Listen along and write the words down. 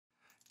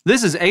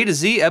This is A to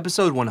Z,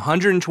 episode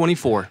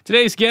 124.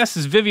 Today's guest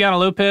is Viviana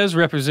Lopez,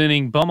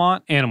 representing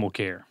Beaumont Animal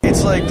Care.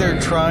 It's like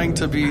they're trying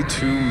to be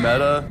too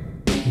meta.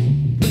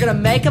 We're gonna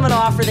make them an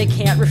offer they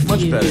can't refuse.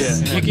 Much better.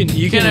 Yeah.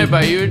 You can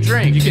buy you a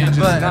drink. You can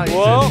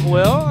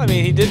Well, I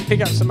mean, he did pick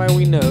out somebody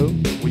we know.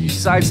 Well, you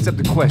sidestepped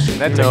the question.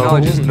 That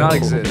technology does not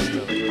exist.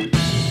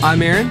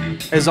 I'm Aaron.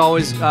 As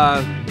always,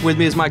 with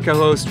me is my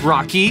co-host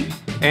Rocky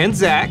and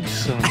Zach.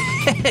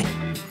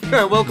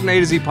 Welcome to A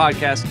to Z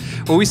Podcast,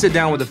 where we sit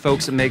down with the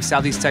folks that make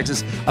Southeast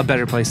Texas a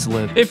better place to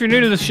live. If you're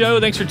new to the show,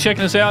 thanks for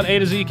checking us out. A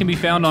to Z can be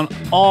found on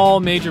all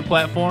major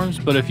platforms,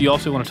 but if you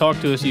also want to talk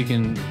to us, you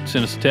can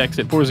send us a text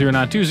at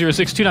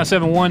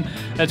 409-206-2971.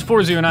 That's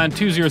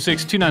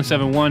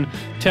 409-206-2971.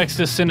 Text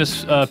us, send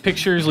us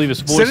pictures, leave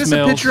us voicemails. Send us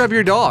a picture of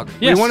your dog.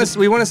 Yes.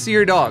 We want to see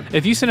your dog.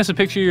 If you send us a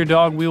picture of your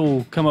dog, we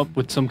will come up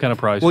with some kind of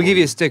prize. We'll give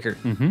you a sticker,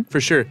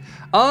 for sure.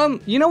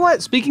 You know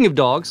what? Speaking of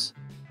dogs,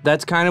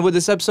 that's kind of what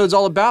this episode's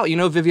all about. You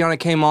know, Viviana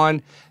came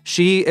on.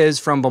 She is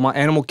from Beaumont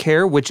Animal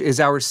Care, which is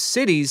our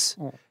city's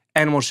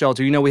animal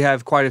shelter. You know, we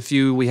have quite a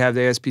few. We have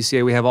the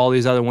ASPCA. We have all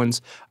these other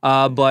ones.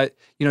 But,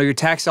 you know, your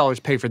tax dollars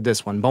pay for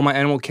this one. Beaumont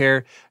Animal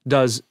Care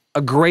does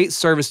a great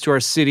service to our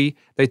city.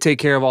 They take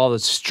care of all the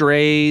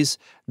strays.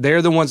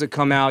 They're the ones that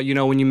come out, you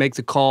know, when you make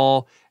the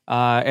call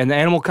and the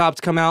animal cops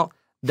come out.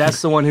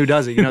 That's the one who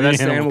does it. You know, that's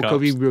the animal cop.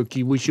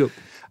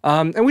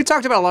 And we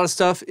talked about a lot of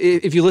stuff.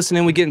 If you listen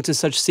in, we get into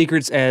such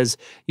secrets as,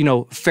 you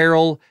know,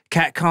 feral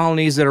cat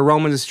colonies that are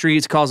roaming the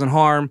streets, causing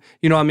harm.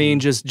 You know what I mean?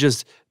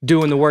 Just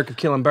doing the work of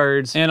killing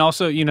birds. And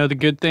also, you know, the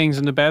good things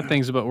and the bad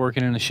things about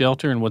working in a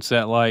shelter and what's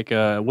that like?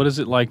 What is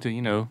it like to,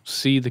 you know,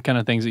 see the kind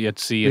of things that you have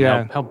to see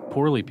and how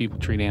poorly people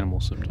treat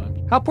animals sometimes.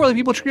 How poorly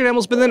people treat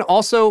animals, but then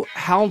also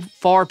how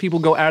far people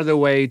go out of their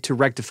way to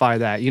rectify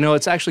that. You know,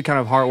 it's actually kind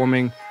of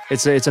heartwarming.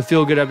 It's a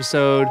feel-good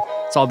episode.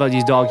 It's all about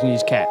these dogs and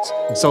these cats.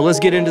 So let's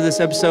get into this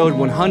episode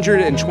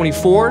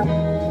 124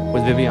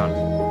 with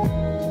Viviana.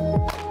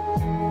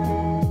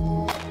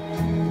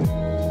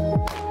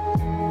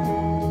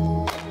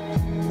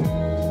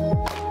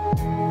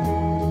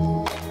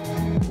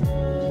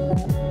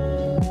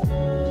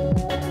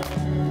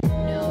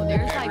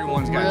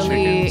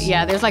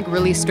 There's like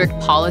really strict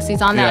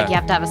policies on that. Yeah. Like you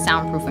have to have a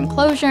soundproof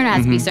enclosure and it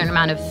has to be a certain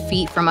amount of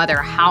feet from other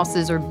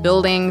houses or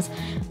buildings.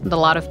 And a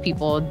lot of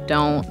people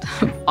don't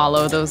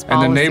follow those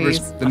policies.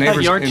 And the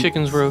neighbors. Yard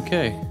chickens were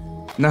okay.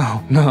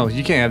 No,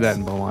 you can't have that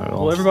in Beaumont at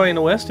all. Well, everybody in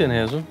the West End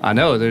has them. I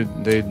know,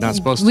 they're not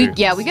supposed to.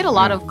 Yeah, we get a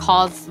lot of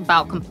calls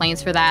about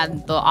complaints for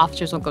that. The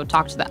officers will go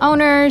talk to the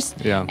owners.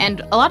 Yeah.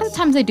 And a lot of the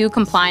times they do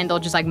comply and they'll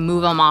just like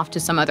move them off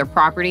to some other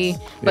property.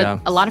 But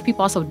a lot of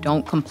people also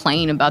don't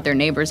complain about their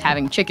neighbors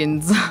having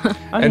chickens.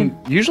 And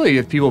usually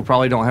if people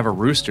probably don't have a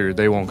rooster,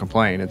 they won't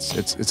complain.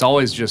 It's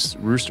always just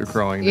rooster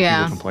crowing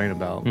that people complain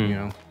about, you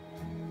know.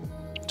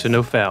 So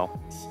no foul.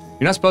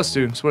 You're not supposed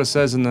to. That's what it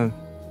says in the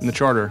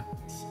charter.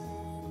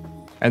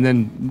 And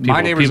then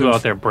my neighbors people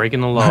out there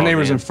breaking the law. My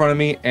neighbors in front of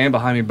me and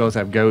behind me both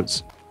have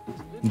goats.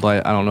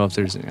 But I don't know if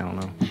there's, I don't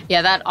know.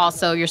 Yeah, that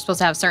also, you're supposed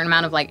to have a certain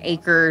amount of like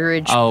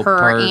acreage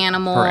per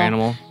animal. Per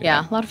animal.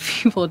 Yeah, a lot of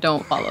people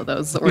don't follow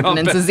those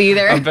ordinances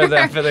either. I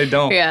bet they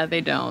don't. Yeah, they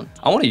don't.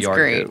 I want a yard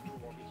great. goat.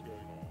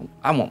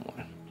 I want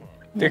one.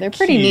 They're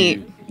pretty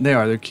neat. They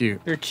are. They're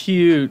cute. They're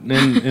cute,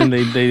 and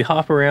they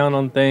hop around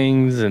on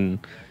things, and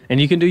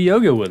you can do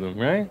yoga with them,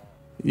 right?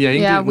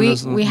 Yeah,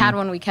 we had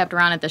one we kept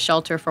around at the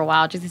shelter for a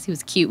while just because he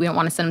was cute. We didn't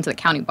want to send him to the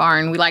county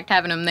barn. We liked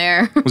having him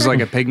there. Was it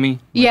like a pygmy?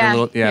 He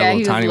little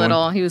was tiny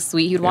little. One? He was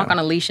sweet. He'd walk on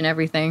a leash and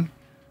everything.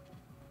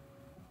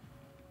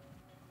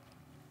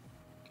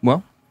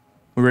 Well,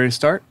 we ready to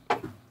start?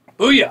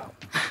 Booyah!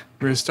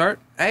 Ready to start?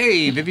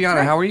 Hey,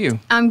 Viviana, how are you?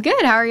 I'm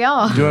good. How are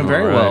y'all? Doing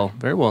very All well. right.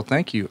 Very well,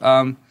 thank you.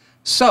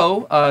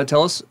 So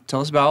tell us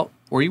about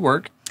where you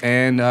work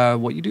and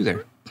what you do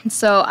there.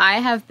 So I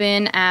have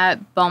been at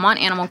Beaumont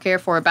Animal Care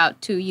for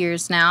about 2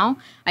 years now.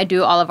 I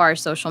do all of our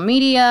social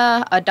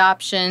media,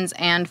 adoptions,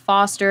 and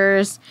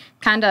fosters.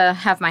 Kind of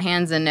have my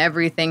hands in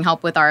everything,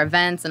 help with our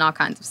events and all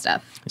kinds of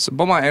stuff. So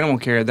Beaumont Animal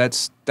Care,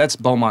 that's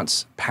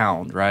Beaumont's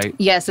pound, right?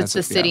 Yes, it's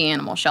the city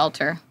animal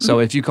shelter. So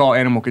if you call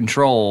animal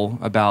control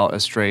about a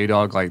stray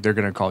dog, like they're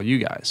going to call you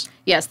guys.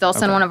 Yes, they'll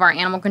send one of our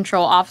animal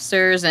control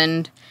officers,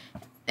 and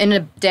in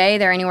a day,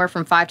 there are anywhere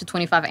from 5 to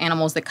 25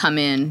 animals that come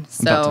in.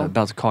 So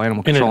About to call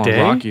animal control In a on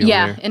day? Rocky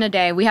over there. in a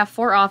day. We have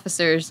 4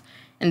 officers,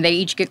 and they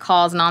each get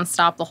calls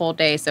nonstop the whole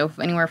day. So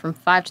anywhere from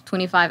 5 to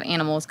 25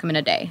 animals come in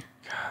a day.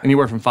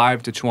 Anywhere from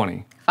 5 to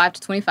 20. 5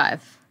 to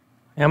 25.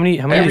 How many?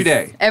 Every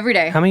day. Every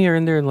day. How many are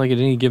in there like at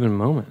any given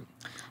moment?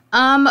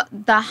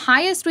 The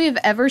highest we've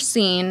ever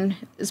seen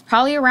is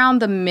probably around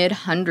the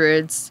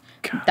mid-hundreds.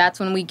 That's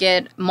when we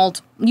get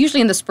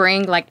usually in the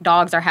spring, like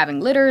dogs are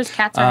having litters,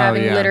 cats are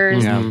having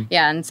litters.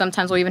 Yeah, and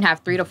sometimes we'll even have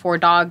 3 to 4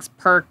 dogs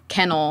per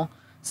kennel.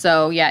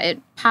 So yeah,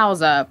 it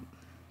piles up.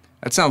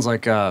 That sounds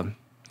like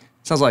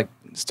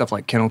stuff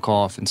like kennel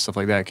cough and stuff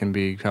like that can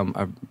become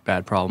a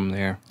bad problem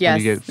there. Yes,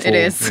 when you get full. it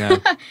is. Yeah.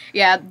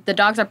 Yeah, the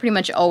dogs are pretty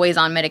much always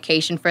on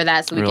medication for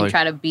that, so we Really? can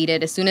try to beat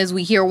it. As soon as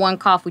we hear one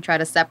cough, we try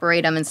to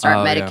separate them and start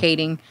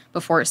medicating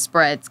before it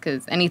spreads,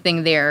 because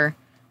anything there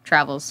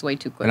travels way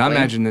too quickly. And I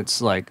imagine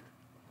it's like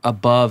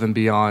above and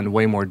beyond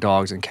way more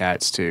dogs and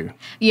cats too.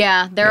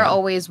 Yeah, there are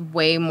always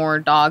way more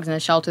dogs in the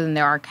shelter than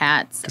there are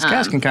cats. Because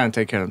cats can kind of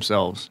take care of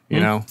themselves, you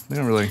know? They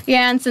don't really...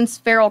 Yeah, and since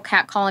feral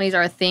cat colonies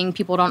are a thing,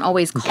 people don't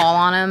always call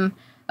on them.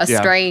 A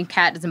stray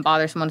cat doesn't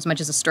bother someone as much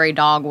as a stray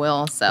dog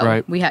will.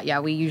 So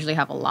we usually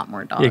have a lot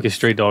more dogs. Yeah, because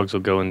stray dogs will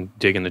go and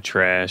dig in the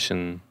trash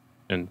and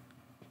kind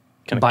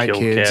of Bite kill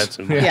kids. cats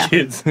and bite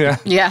kids.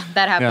 Yeah,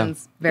 that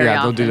happens very often.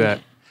 Yeah, they'll do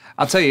that.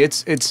 I'll tell you,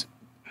 it's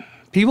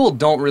people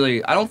don't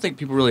really, I don't think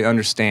people really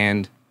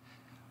understand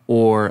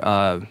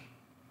or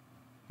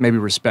maybe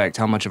respect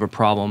how much of a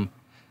problem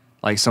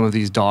like some of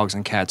these dogs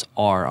and cats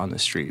are on the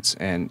streets,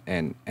 and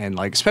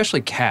like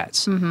especially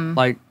cats.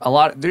 Like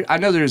I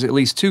know there's at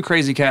least 2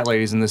 crazy cat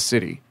ladies in this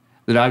city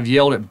that I've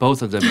yelled at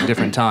both of them at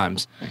different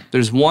times.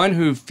 There's one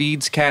who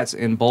feeds cats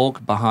in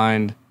bulk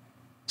behind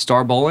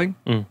Star Bowling.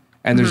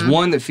 And there's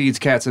one that feeds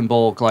cats in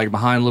bulk, like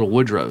behind Little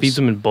Woodrow's. Feeds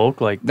them in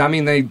bulk, like... I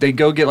mean, they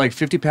go get like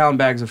 50-pound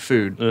bags of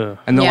food,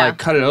 and they'll like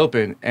cut it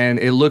open, and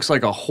it looks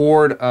like a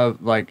horde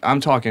of, like,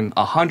 I'm talking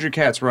 100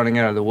 cats running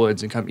out of the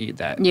woods and come eat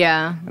that.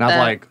 Yeah. And I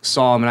like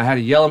saw them, and I had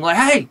to yell, I'm like,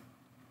 hey,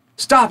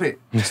 stop it.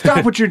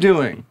 Stop what you're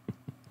doing.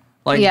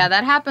 Like, yeah,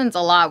 that happens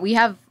a lot. We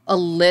have a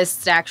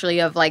list, actually,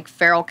 of, like,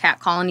 feral cat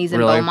colonies in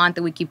Beaumont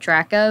that we keep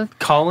track of.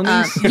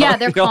 Colonies? Yeah,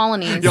 they're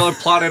colonies. Y'all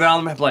have plotted out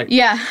on the map, like,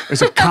 yeah.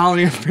 there's a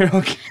colony of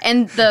feral cats.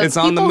 And the It's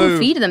on the people who move.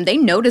 feed them, they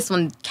notice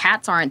when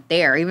cats aren't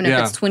there. Even if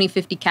it's 20,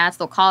 50 cats,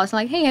 they'll call us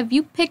like, hey, have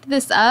you picked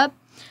this up?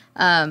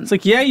 It's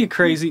like, yeah, you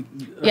crazy.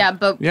 Yeah,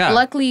 but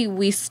luckily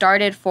we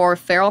started for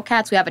feral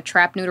cats. We have a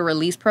trap, neuter,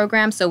 release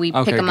program. So we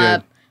pick them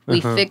up,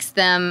 we fix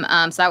them,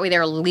 so that way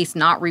they're at least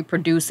not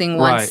reproducing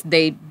once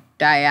they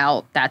die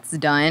out. That's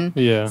done.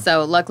 Yeah.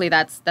 So luckily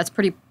that's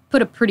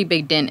put a pretty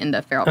big dent in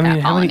the feral cat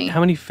colony.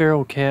 How many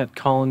feral cat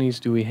colonies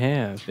do we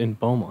have in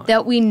Beaumont?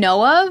 That we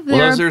know of?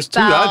 There's 2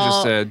 that I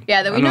just said.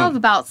 Yeah, that we know of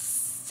about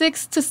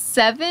 6 to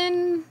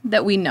 7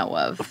 that we know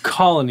of.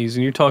 Colonies,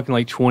 and you're talking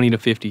like 20 to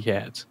 50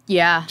 cats.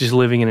 Yeah. Just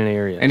living in an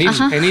area. And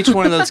each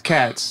one of those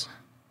cats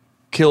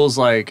kills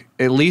like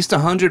at least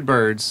 100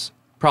 birds,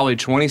 probably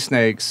 20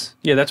 snakes.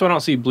 Yeah, that's why I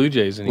don't see blue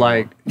jays anymore.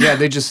 Like, yeah,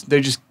 they just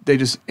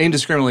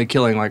indiscriminately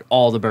killing like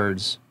all the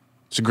birds.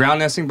 So ground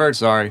nesting birds,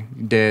 sorry,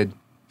 dead.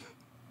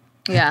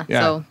 Yeah.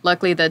 So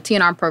luckily the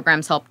TNR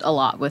programs helped a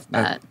lot with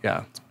that.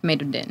 It's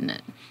made a dent in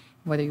it,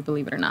 whether you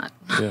believe it or not.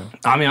 Yeah.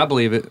 I mean, I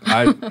believe it.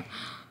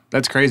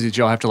 That's crazy that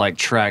y'all have to like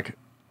track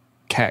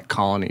cat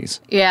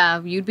colonies.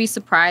 Yeah, you'd be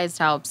surprised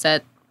how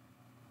upset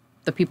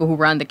the people who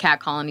run the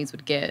cat colonies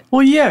would get.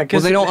 Well, yeah, Well,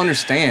 because they don't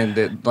understand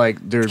that like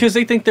they're because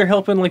they think they're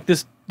helping like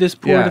this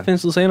poor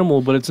defenseless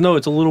animal, but it's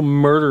a little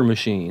murder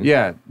machine.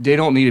 Yeah, they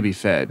don't need to be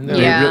fed. No.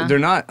 Yeah. They're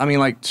not. I mean,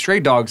 like stray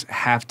dogs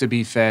have to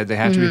be fed. They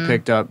have to be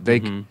picked up. They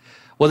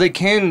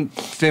can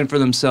fend for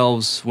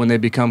themselves when they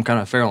become kind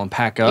of feral and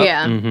pack up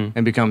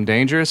and become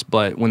dangerous.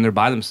 But when they're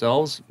by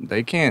themselves,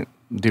 they can't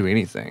do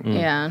anything.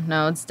 Yeah,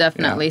 no, it's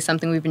definitely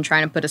something we've been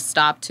trying to put a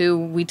stop to.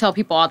 We tell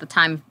people all the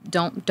time,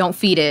 don't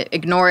feed it,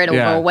 ignore it, it'll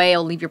go away,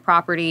 it'll leave your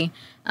property.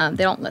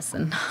 They don't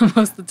listen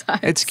most of the time.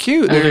 It's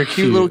cute. They're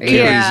cute little kitties,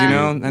 Yeah. you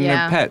know, and they're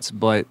Yeah. pets,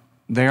 but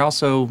they're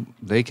also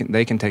they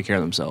can take care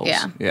of themselves.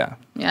 Yeah. Yeah.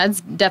 Yeah,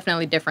 it's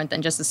definitely different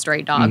than just a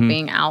stray dog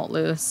being out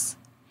loose.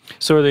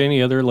 So, are there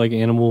any other like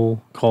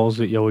animal calls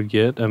that y'all would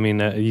get? I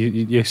mean,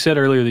 you said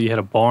earlier that you had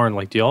a barn.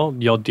 Like, do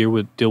y'all deal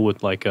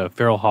with like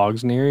feral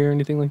hogs in the area or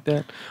anything like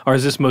that, or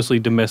is this mostly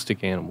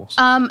domestic animals?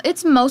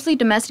 It's mostly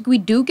domestic. We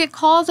do get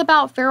calls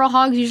about feral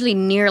hogs, usually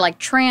near like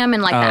Tram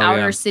and like the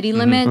outer city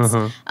limits.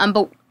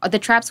 But the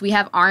traps we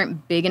have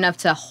aren't big enough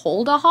to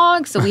hold a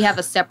hog, so we have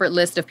a separate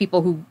list of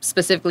people who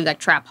specifically like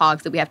trap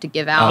hogs that we have to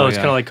give out. Oh, it's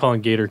kind of like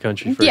calling gator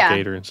country for a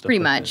gator and stuff. Pretty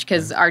like much,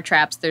 because our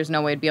traps, there's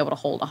no way to be able to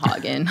hold a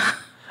hog in.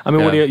 I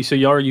mean, what do you, so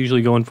y'all are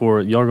usually going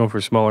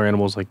for smaller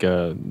animals like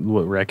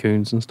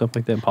raccoons and stuff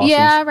like that, possums?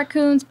 Yeah,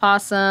 raccoons,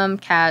 possum,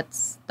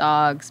 cats,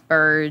 dogs,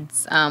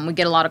 birds. We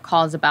get a lot of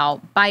calls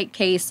about bite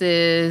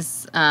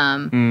cases,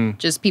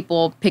 just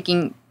people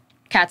picking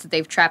cats that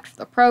they've trapped for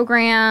the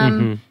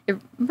program. It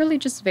really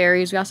just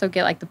varies. We also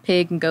get like the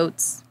pig and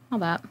goats, all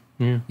that.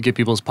 You get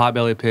people's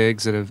potbelly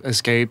pigs that have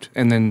escaped,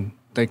 and then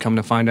they come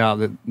to find out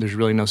that there's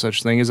really no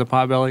such thing as a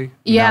potbelly.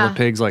 Yeah. Now the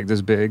pig's like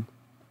this big.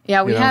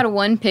 Yeah, we You know? had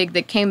one pig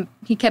that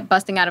he kept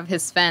busting out of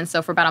his fence.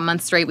 So for about a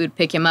month straight, we would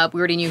pick him up. We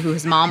already knew who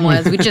his mom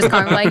was. We'd just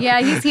call her like,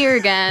 yeah, he's here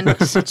again.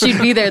 She'd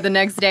be there the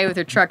next day with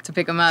her truck to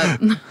pick him up.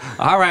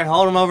 All right,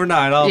 hold them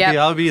overnight.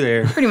 I'll be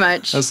there. Pretty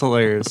much. That's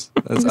hilarious.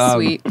 That's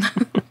Sweet.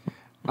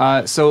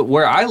 So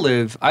where I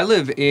live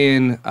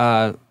in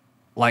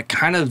like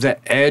kind of the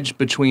edge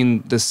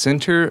between the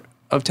center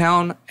of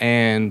town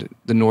and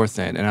the north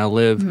end, and I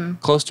live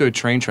close to a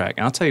train track.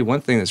 And I'll tell you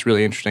one thing that's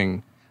really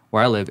interesting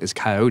where I live is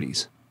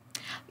coyotes.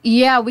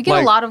 Yeah, we get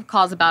Like, a lot of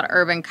calls about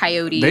urban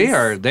coyotes. They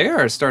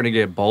are starting to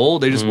get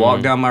bold. They just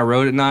walk down my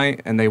road at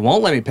night, and they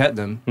won't let me pet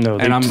them. No,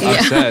 and I'm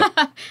upset.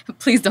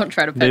 Please don't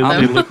try to pet They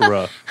them. look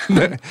rough.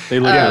 They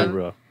look really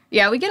rough.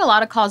 Yeah, we get a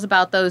lot of calls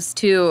about those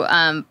too.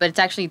 But it's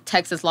actually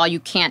Texas law. You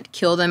can't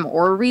kill them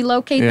or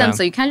relocate Yeah. them.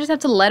 So you kind of just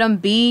have to let them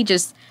be.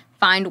 Just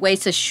find ways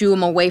to shoo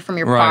them away from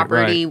your Right,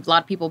 property. right. A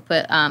lot of people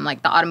put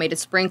like the automated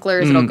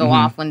sprinklers. It'll go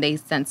off when they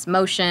sense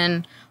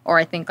motion. Or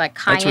I think like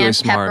That's really cayenne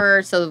smart.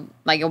 pepper. So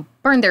like it'll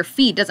burn their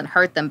feet. Doesn't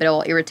hurt them, but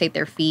it'll irritate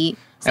their feet.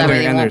 So that way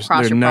they and won't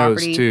cross their your nose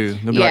property. too.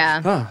 They'll be Yeah.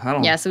 like, oh, I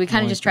don't. Yeah, so we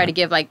kind of just try to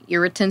give like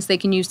irritants they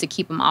can use to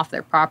keep them off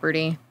their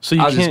property. So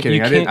I was just can't- kidding.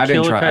 you I didn't can't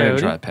kill a try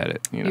coyote? to pet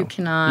it. You know. You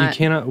cannot. You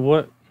cannot.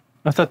 What?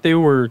 I thought they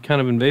were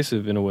kind of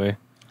invasive in a way.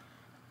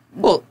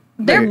 Well,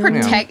 They're you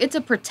know. It's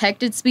a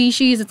protected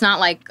species. It's not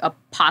like a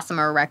possum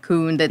or a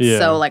raccoon that's Yeah.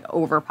 so like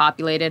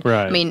overpopulated.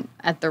 Right. I mean,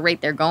 at the rate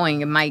they're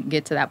going, it might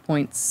get to that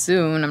point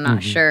soon. I'm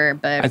not sure,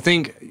 but I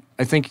think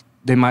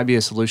they might be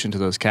a solution to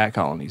those cat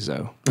colonies,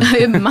 though.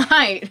 it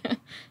might.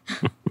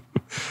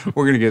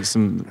 We're gonna get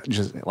some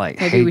just like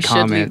Maybe hate we should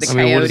leave comments. the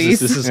I mean, what is Coyotes.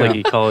 this? This is like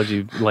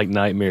ecology, like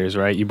nightmares,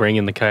 right? You bring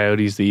in the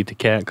coyotes to eat the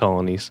cat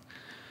colonies,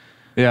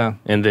 Yeah,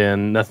 and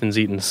then nothing's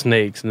eating the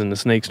snakes, and then the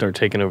snakes start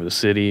taking over the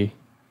city.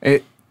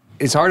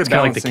 it's hard to kinda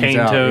balance like the things cane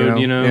out, toad,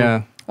 you know?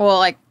 Yeah, Well,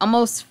 like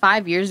almost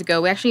 5 years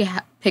ago, we actually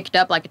picked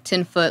up like a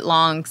 10-foot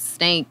long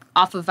snake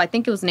off of, I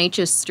think it was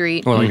Nature's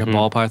Street. or like a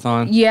ball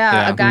python.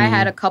 Yeah, a guy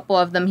had a couple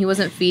of them. He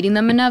wasn't feeding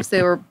them enough,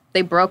 so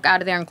they broke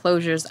out of their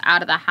enclosures,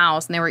 out of the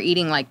house, and they were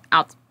eating like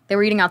They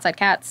were eating outside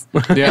cats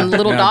Yeah, and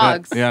little yeah, I bet.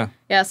 dogs. Yeah,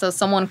 Yeah, so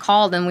someone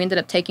called and we ended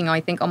up taking, I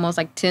think, almost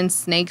like 10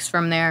 snakes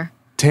from there.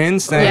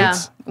 10 snakes. Yeah,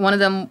 one of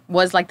them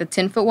was like the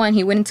 10-foot one.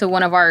 He went into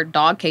one of our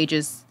dog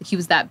cages. He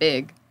was that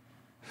big.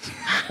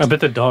 I bet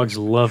the dogs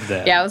love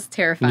that. Yeah, it was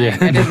terrifying. Yeah.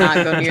 I did not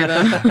go near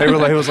them. They were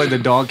like, it was like the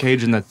dog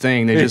cage in the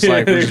thing. They just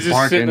like were They're just just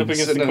barking. sitting up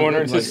against the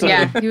corner, just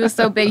Yeah, he was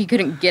so big he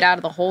couldn't get out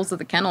of the holes of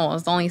the kennel. It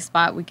was the only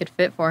spot we could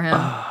fit for him.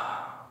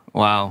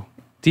 Wow.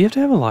 Do you have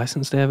to have a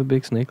license to have a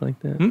big snake like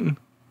that?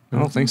 I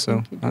don't think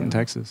so. Not in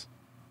Texas.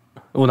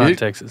 Well, not You- in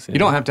Texas. Yeah. You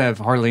don't have to have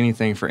hardly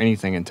anything for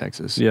anything in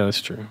Texas. Yeah,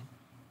 that's true.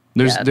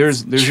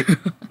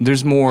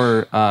 There's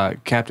more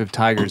captive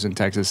tigers in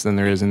Texas than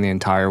there is in the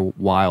entire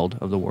wild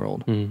of the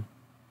world.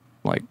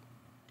 Like,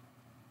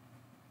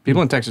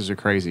 people in Texas are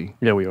crazy.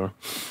 Yeah, we are.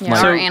 Yeah,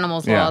 So- our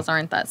animals yeah. laws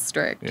aren't that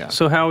strict. Yeah.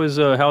 So how's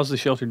the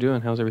shelter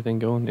doing? How's everything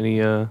going? Any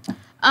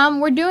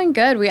We're doing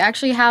good. We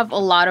actually have a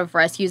lot of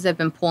rescues that have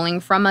been pulling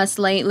from us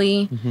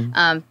lately.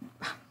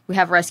 We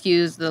have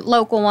rescues, the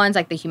local ones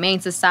like the Humane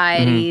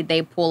Society.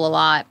 They pull a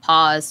lot.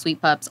 Paws, Sweet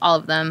Pups, all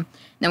of them. And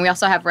then we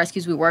also have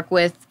rescues we work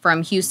with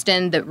from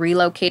Houston that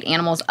relocate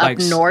animals up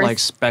north. Like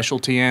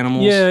specialty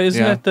animals. Yeah,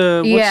 isn't that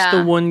the what's Yeah.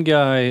 the one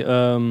guy?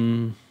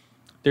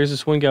 There's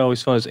this one guy I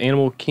always follows,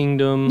 Animal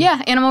Kingdom.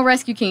 Yeah, Animal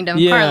Rescue Kingdom.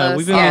 Yeah, Carlos.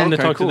 we've been yeah. wanting to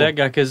Okay, talk cool. to that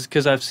guy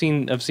because I've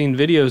seen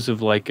videos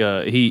of like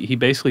he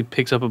basically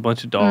picks up a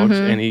bunch of dogs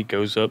and he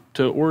goes up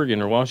to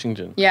Oregon or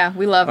Washington. Yeah,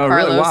 we love Oh,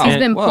 Carlos. really? Wow. He's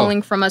been Whoa.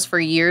 pulling from us for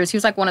years. He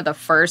was like one of the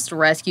first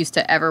rescues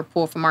to ever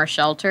pull from our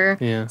shelter.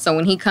 Yeah. So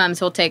when he comes,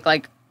 he'll take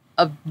like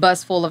a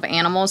bus full of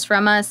animals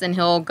from us and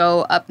he'll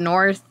go up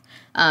north,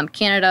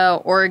 Canada,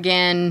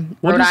 Oregon,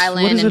 Rhode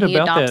Island, and he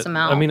adopts them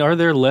out. I mean, are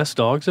there less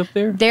dogs up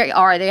there? They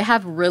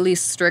have really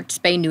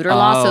strict spay-neuter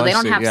laws, so Oh, they I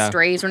don't see, have yeah.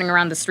 strays running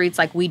around the streets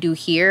like we do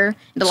here.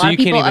 And a So lot you of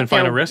people can't even up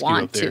find there a rescue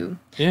want up there. to.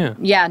 Yeah.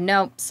 Yeah,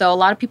 no. So a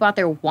lot of people out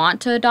there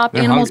want to adopt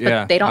They're animals, hung- but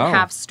yeah. they don't Oh.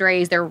 have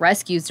strays. Their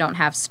rescues don't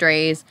have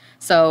strays.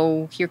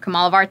 So here come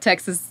all of our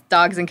Texas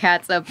dogs and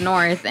cats up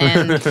north,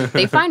 and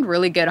they find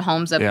really good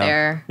homes up Yeah.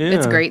 there.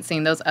 It's Yeah. great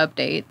seeing those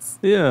updates.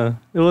 Yeah,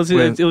 it was.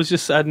 With- It was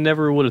just I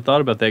never would have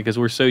thought about that because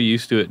we're so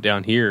used to it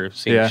down here,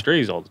 seeing Yeah.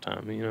 strays all the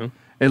time. You know.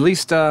 At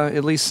least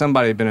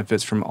somebody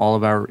benefits from all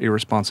of our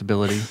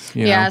irresponsibility.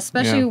 You Yeah, know?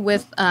 especially Yeah.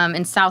 with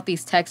in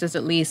Southeast Texas,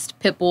 at least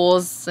pit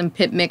bulls and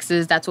pit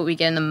mixes. That's what we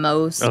get in the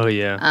most. Oh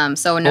yeah.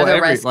 So Well, another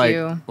every,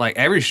 rescue. like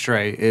every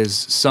stray is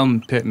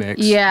some pit mix.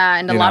 Yeah,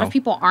 and a you lot know. of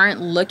people aren't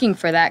looking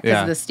for that because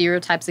Yeah. of the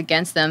stereotypes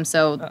against them.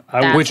 So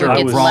I- that's which what are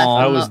gets wrong. left.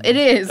 I was- it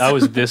is. I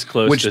was this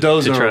close Which to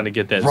those are trying to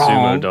get that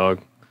wrong. Zumo dog.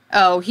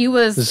 Oh, he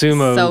was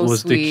Zumo so was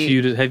sweet. the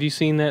cutest. Have you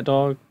seen that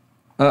dog?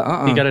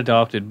 Uh-uh. He got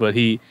adopted, but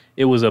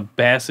it was a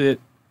Basset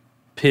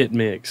pit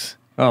mix.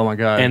 Oh my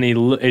god. And he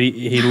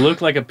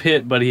looked like a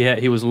pit, but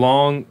he was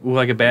long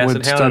like a Basset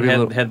With hound stubby and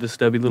little- had the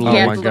stubby little Oh He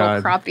had my the little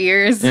God. cropped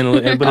ears. but Are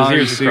his you ears are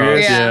crossed.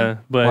 serious? Yeah,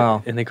 but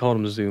Wow. and they called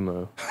him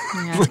Zumo.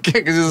 yeah.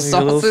 Because it's He's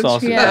a little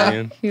sausage Yeah,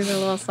 man. he was a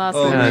little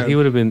sausage. Oh, Yeah, man. he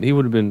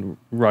would have been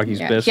Rocky's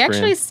Yeah. best He actually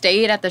friend.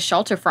 stayed at the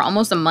shelter for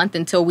almost a month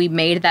until we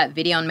made that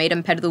video and made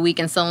him pet of the week,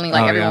 and suddenly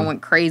like Oh, everyone yeah.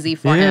 went crazy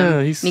for Yeah, him.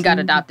 And he's he got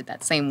so- adopted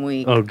that same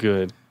week. Oh,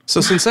 good. So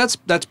since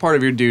that's part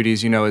of your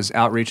duties, is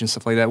outreach and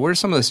stuff like that. What are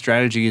some of the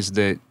strategies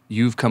that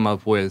you've come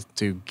up with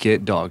to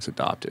get dogs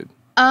adopted?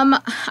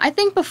 I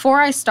think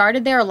before I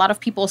started there, a lot of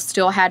people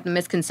still had a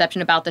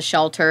misconception about the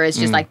shelter. It's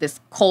just like this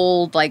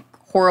cold, like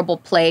horrible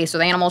place where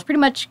the animals pretty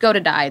much go to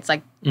die. It's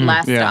like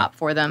last Yeah. stop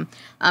for them.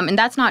 And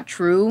that's not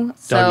true.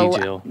 Doggy So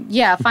jail.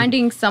 yeah,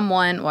 finding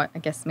someone, well, I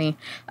guess me,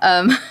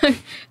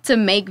 to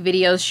make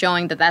videos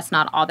showing that that's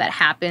not all that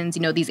happens.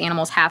 These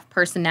animals have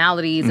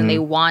personalities and they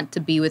want to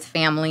be with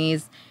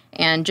families.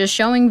 And just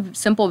showing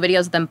simple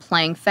videos of them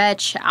playing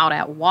fetch, out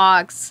at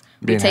walks.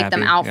 Being We take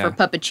them happy, out yeah. for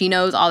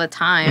puppuccinos all the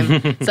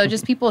time. So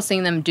just people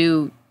seeing them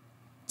do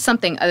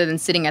something other than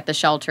sitting at the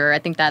shelter, I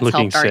think that's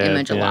Looking helped our sad,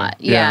 image a yeah. lot.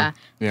 Yeah.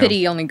 Yeah.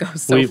 pity only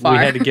goes so we far.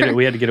 had to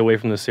get away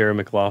from the Sarah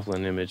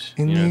McLachlan image.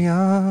 In the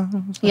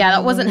arms. Yeah,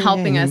 that wasn't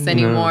helping us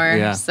anymore.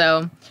 Yeah.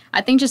 So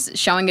I think just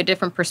showing a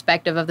different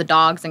perspective of the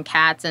dogs and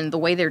cats and the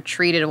way they're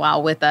treated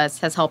while with us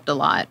has helped a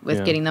lot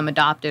with getting them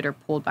adopted or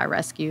pulled by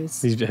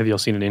rescues. Have y'all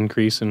seen an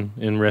increase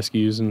in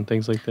rescues and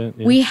things like that?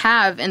 Yeah. We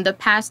have. In the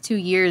past 2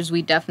 years,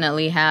 we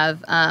definitely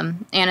have.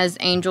 Anna's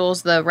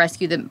Angels, the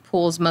rescue that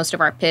pulls most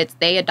of our pits,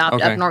 they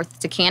adopt up north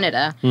to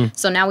Canada.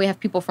 So now we have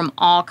people from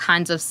all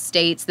kinds of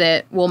states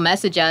that will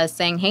message us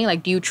saying, hey,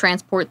 like, do you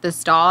transport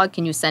this dog?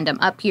 Can you send him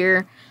up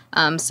here?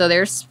 So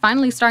they're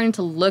finally starting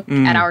to look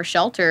at our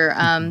shelter,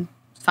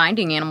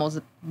 finding animals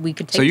that we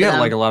could take So you to have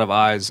them. like a lot of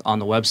eyes on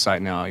the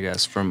website now, I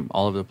guess, from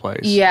all over the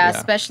place. Yeah,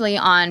 especially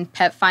on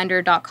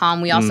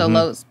petfinder.com. We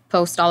also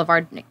post all of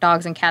our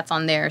dogs and cats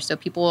on there. So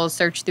people will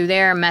search through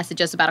there,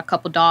 message us about a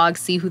couple dogs,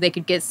 see who they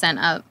could get sent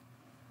up.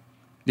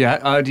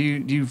 Yeah. Do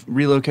you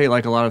relocate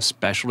like a lot of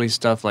specialty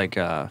stuff? Like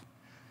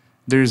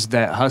there's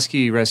that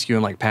husky rescue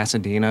in like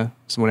Pasadena.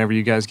 So whenever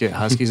you guys get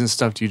huskies and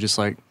stuff, do you just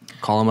like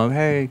call them up?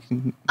 Hey.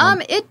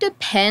 It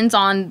depends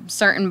on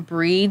certain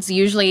breeds.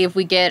 Usually, if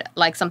we get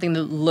like something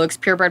that looks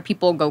purebred,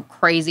 people go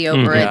crazy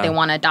over it. They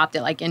want to adopt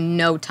it like in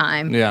no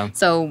time. Yeah.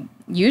 So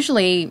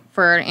usually,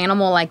 for an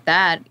animal like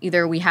that,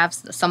 either we have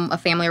a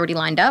family already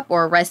lined up,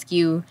 or a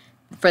rescue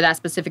for that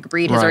specific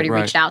breed has already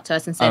reached out to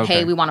us and said,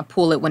 hey, we want to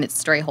pull it when its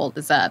stray hold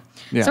is up.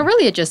 Yeah. So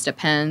really, it just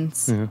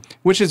depends.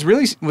 Which is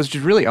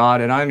really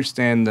odd, and I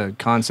understand the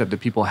concept that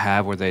people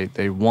have where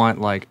they want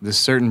like this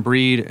certain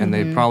breed, and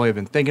they probably have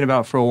been thinking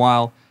about it for a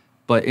while.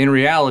 But in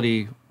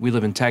reality, we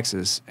live in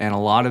Texas, and a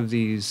lot of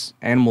these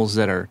animals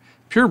that are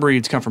pure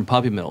breeds come from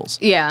puppy mills.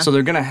 Yeah. So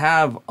they're going to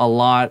have a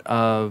lot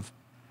of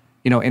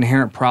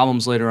inherent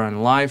problems later on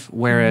in life,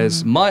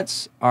 whereas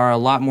mutts are a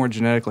lot more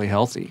genetically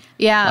healthy.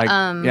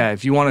 Yeah.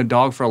 If you want a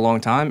dog for a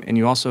long time and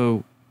you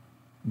also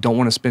don't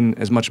want to spend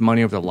as much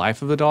money over the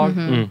life of the dog,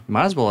 you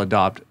might as well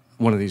adopt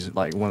one of these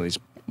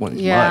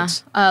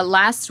mutts.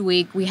 Last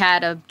week we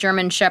had a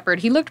German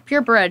Shepherd. He looked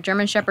purebred.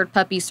 German Shepherd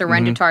puppy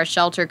surrendered to our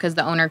shelter because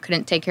the owner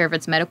couldn't take care of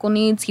its medical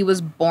needs. He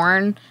was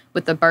born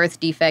with a birth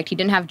defect. He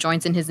didn't have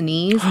joints in his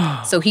knees,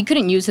 so he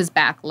couldn't use his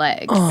back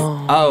legs.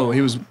 Oh,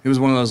 he was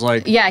one of those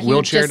like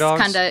wheelchair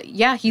dogs.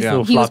 He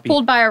was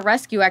pulled by a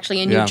rescue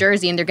actually in New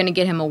Jersey, and they're going to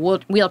get him a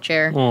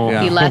wheelchair.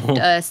 He left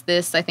us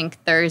this, I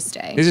think,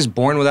 Thursday. He's just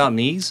born without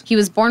knees? He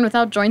was born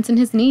without joints in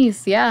his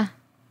knees. Yeah.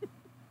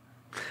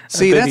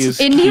 See,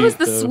 he was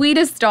the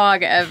sweetest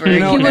dog ever.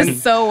 He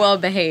was so well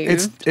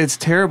behaved. It's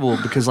terrible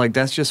because like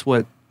that's just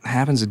what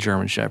happens to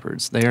German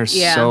Shepherds. They are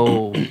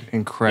so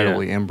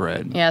incredibly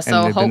inbred. Yeah, so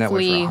and they've been that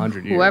way for hopefully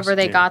 100 years. whoever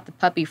they got the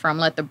puppy from,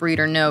 let the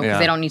breeder know, because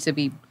they don't need to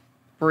be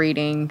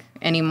breeding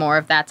anymore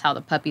if that's how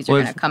the puppies are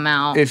going to come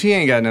out. If he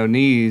ain't got no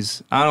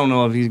knees, I don't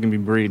know if he's going to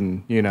be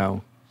breeding,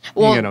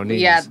 Well, no knees.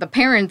 yeah,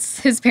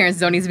 his parents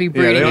don't need to be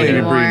breeding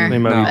anymore. They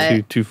might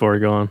be too far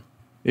gone.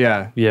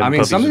 Yeah. I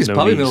mean, some of these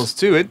puppy mills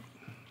too,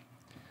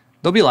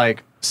 they'll be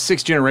like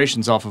 6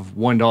 generations off of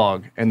one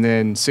dog, and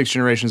then 6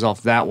 generations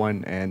off that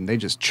one, and they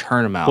just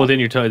churn them out. Well, then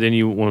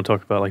you want to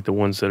talk about like the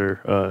ones that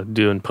are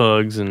doing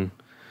pugs and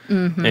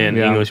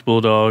English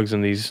bulldogs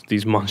and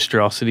these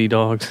monstrosity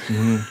dogs.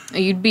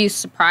 You'd be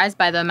surprised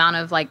by the amount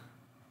of like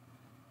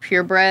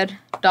purebred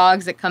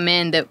dogs that come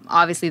in that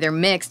obviously they're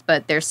mixed,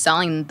 but they're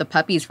selling the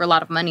puppies for a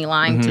lot of money,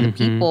 lying to the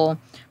people,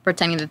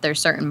 pretending that they're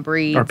certain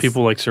breeds. Are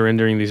people like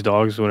surrendering these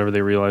dogs whenever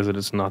they realize that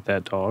it's not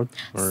that dog?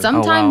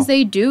 Sometimes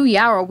they do,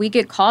 or we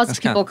get calls of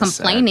people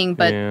complaining,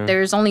 but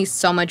there's only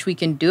so much we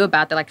can do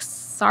about that. Like,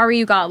 sorry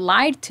you got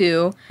lied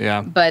to,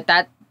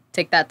 but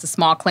take that to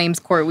small claims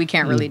court. We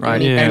can't really do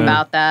anything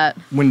about that.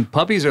 When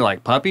puppies are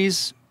like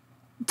puppies,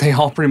 they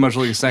all pretty much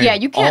look the same. Yeah,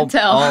 you can't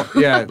tell.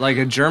 Like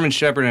a German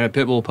Shepherd and a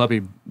Pit Bull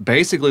puppy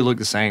basically look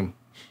the same.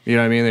 You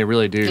know what I mean? They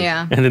really do.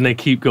 Yeah. And then they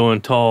keep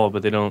going tall,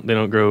 but they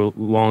don't grow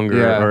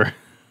longer.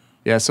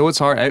 Yeah, so it's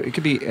hard. It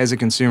could be, as a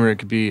consumer, I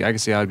can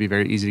see how it'd be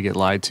very easy to get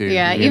lied to.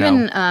 Yeah,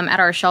 even at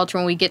our shelter,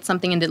 when we get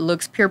something in that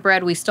looks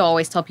purebred, we still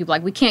always tell people,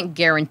 like, we can't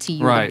guarantee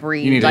you the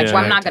breed. Like,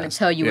 I'm not going to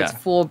tell you it's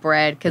full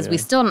bred because we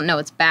still don't know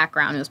its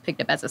background. It was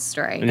picked up as a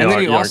stray. And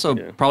then you also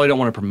probably don't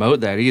want to promote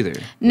that either.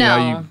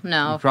 No,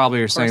 you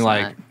probably are saying,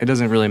 like, it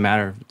doesn't really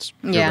matter if it's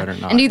purebred or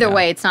not. And either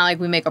way, it's not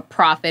like we make a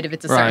profit if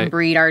it's a certain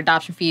breed. Our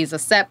adoption fee is a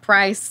set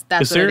price.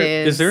 That's what it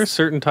is. Is there a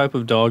certain type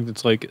of dog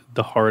that's, like,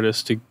 the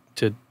hardest to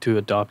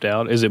adopt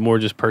out? Is it more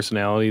just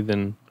personality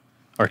than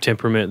or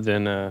temperament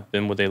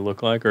than what they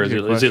look like, or is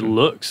it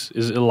looks?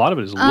 Is a lot of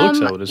it is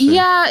looks? I would assume.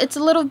 Yeah, it's a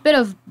little bit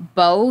of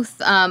both.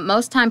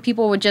 Most time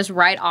people would just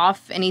write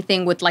off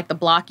anything with like the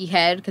blocky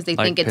head because they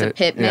think it's a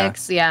pit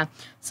mix. Yeah,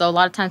 so a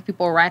lot of times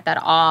people write that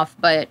off,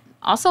 but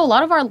also a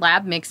lot of our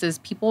lab mixes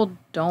people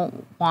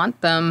don't want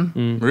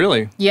them.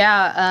 Really?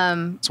 Yeah.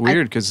 It's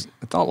weird because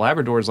I thought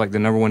Labrador is like the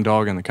 #1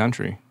 dog in the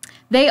country.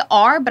 They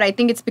are, but I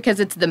think it's because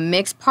it's the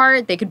mixed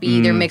part. They could be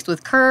either mixed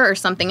with cur or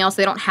something else.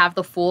 They don't have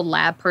the full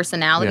lab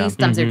personality.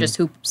 Sometimes they're just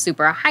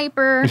super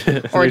hyper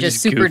or just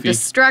super goofy.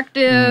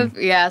 destructive.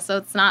 Yeah, so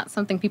it's not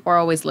something people are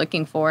always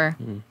looking for.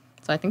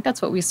 So I think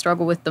that's what we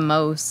struggle with the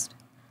most.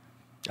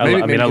 I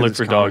Maybe look because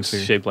for it's dogs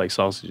common, too. shaped like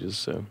sausages.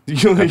 So You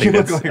I think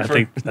look that's,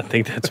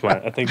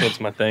 like I think that's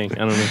my thing. I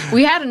don't know.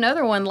 We had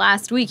another one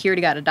last week. He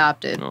already got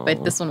adopted, Oh.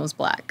 but this one was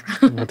black.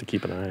 I'll have to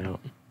keep an eye out.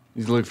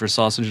 You look for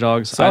sausage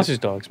dogs. Sausage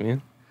dogs,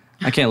 man.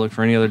 I can't look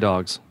for any other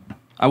dogs.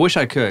 I wish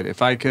I could.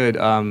 If I could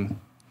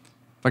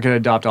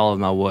adopt all of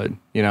them, I would.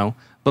 You know,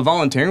 but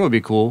volunteering would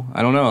be cool.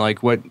 I don't know,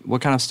 like what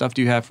kind of stuff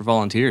do you have for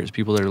volunteers?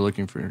 People that are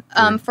looking for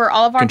For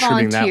all of our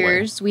contributing that way.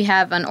 volunteers, we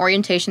have an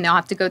orientation they'll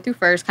have to go through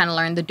first, kind of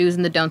learn the do's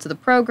and the don'ts of the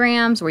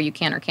programs, where you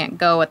can or can't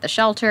go at the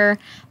shelter.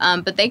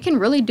 But they can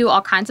really do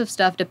all kinds of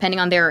stuff depending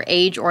on their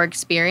age or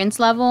experience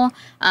level.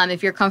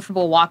 If you're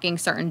comfortable walking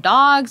certain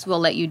dogs, we'll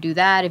let you do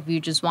that. If you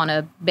just want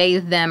to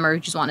bathe them or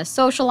just want to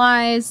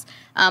socialize,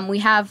 we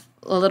have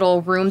a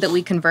little room that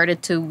we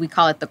converted to, we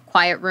call it the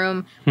quiet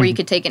room, where you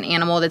could take an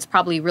animal that's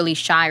probably really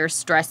shy or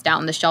stressed out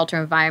in the shelter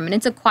environment.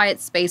 It's a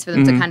quiet space for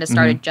them to kind of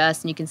start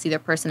adjust, and you can see their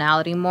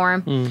personality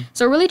more.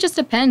 So it really just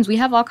depends. We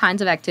have all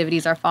kinds of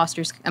activities our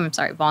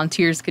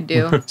volunteers could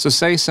do. So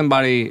say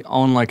somebody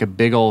owned like a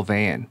big old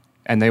van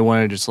and they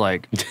want to just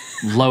like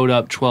load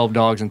up 12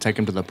 dogs and take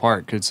them to the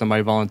park. Could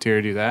somebody volunteer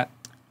to do that?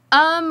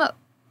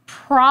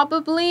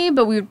 Probably,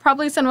 but we would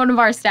probably send one of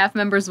our staff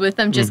members with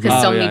them just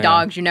because so many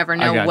dogs, you never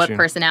know what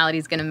personality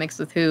is going to mix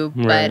with who.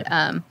 Right.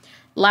 But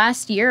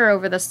last year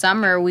over the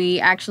summer, we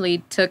actually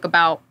took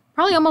about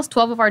probably almost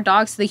 12 of our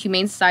dogs to the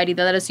Humane Society.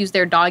 They let us use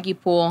their doggy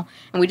pool,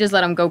 and we just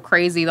let them go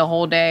crazy the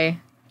whole day.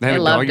 They have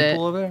a loved doggy it.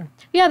 pool over there?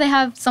 Yeah, they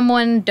have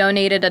someone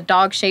donated a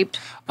dog-shaped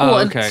pool.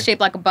 It's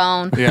shaped like a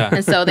bone. Yeah.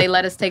 And so they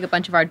let us take a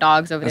bunch of our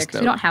dogs over there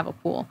because we dope. don't have a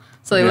pool.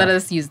 So they let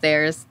us use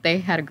theirs. They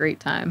had a great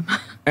time.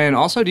 And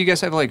also, do you guys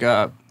have like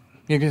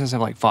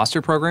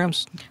foster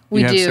programs?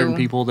 We you have do. certain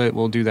people that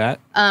will do that?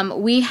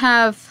 We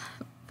have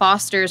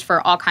fosters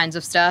for all kinds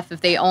of stuff. If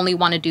they only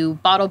want to do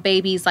bottle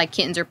babies, like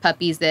kittens or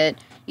puppies that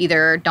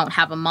either don't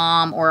have a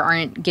mom or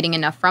aren't getting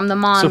enough from the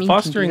mom, So you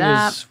can do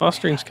that.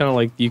 fostering's kind of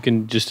like you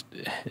can just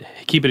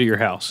keep it at your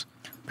house.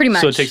 Pretty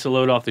much. So it takes the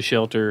load off the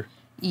shelter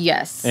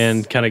Yes.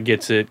 and kind of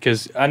gets it,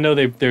 because I know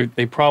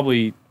they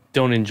probably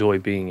don't enjoy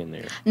being in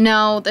there.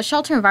 No, the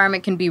shelter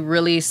environment can be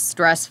really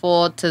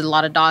stressful to a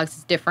lot of dogs.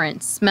 It's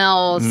different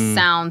smells,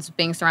 sounds,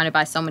 being surrounded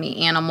by so many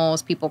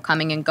animals, people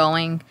coming and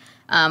going.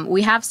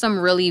 We have some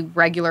really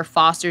regular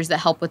fosters that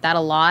help with that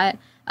a lot.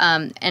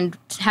 And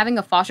having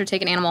a foster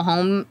take an animal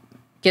home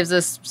gives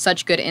us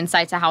such good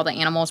insight to how the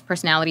animal's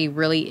personality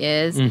really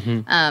is.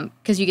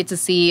 Because you get to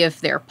see if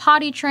they're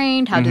potty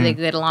trained, how do they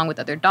get along with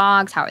other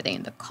dogs, how are they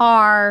in the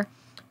car,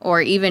 or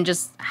even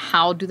just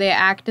how do they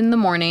act in the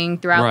morning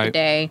throughout the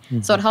day.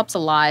 So it helps a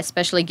lot,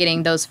 especially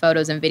getting those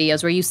photos and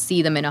videos where you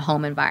see them in a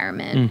home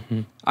environment.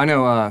 I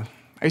know I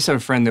used to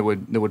have a friend that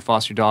would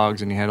foster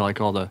dogs, and he had like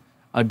all the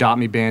Adopt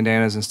Me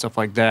bandanas and stuff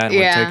like that, and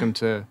would take them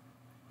to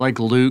like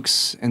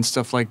Luke's and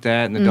stuff like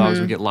that, and the dogs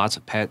would get lots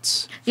of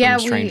pets from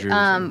strangers.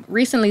 We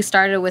recently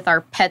started with our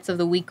pets of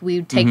the week.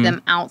 We'd take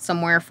them out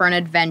somewhere for an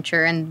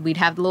adventure, and we'd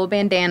have the little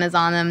bandanas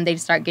on them.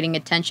 They'd start getting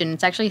attention.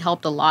 It's actually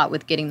helped a lot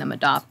with getting them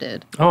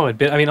adopted. Oh,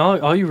 I mean,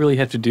 all you really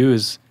have to do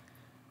is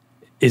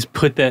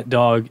put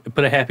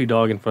a happy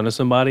dog in front of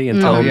somebody and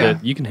tell them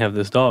that you can have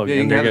this dog, Yeah,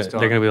 you and can they're have this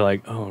gonna dog. be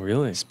like, oh,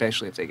 really?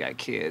 Especially if they got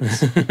kids.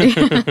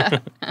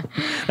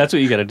 That's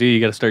what you got to do.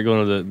 You got to start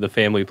going to the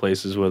family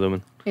places with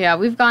them. Yeah,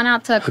 we've gone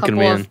out to a Hooking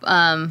couple them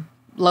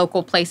of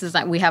local places.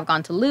 Like we have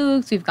gone to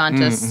Luke's, we've gone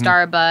to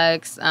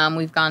Starbucks,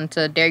 we've gone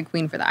to Dairy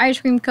Queen for the ice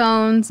cream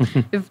cones.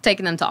 We've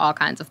taken them to all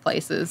kinds of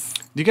places.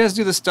 Do you guys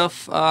do the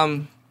stuff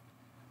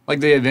like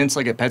the events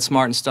like at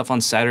PetSmart and stuff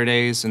on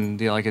Saturdays, and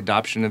the like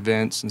adoption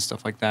events and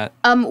stuff like that?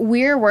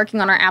 We're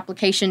working on our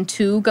application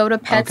to go to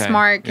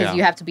PetSmart because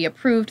you have to be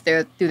approved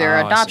through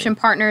their adoption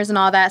partners and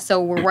all that.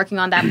 So we're working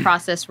on that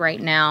process right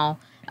now.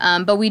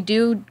 But we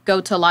do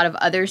go to a lot of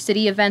other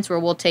city events where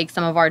we'll take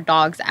some of our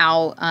dogs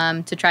out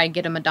to try to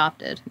get them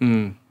adopted.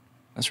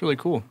 That's really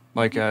cool.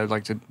 Like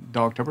the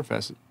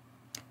Dogtoberfest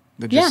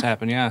that just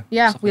happened. Yeah,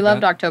 Yeah, we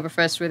like loved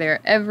Oktoberfest. We're there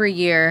every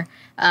year.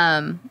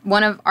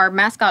 One of our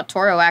mascot,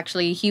 Toro,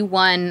 actually, he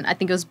won, I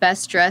think it was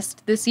Best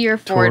Dressed this year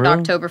for Toro?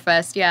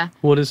 Dogtoberfest. Yeah.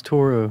 What is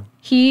Toro?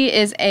 He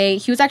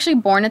was actually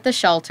born at the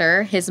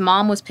shelter. His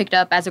mom was picked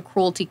up as a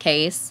cruelty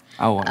case.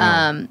 Oh,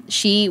 wow.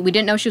 We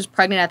didn't know she was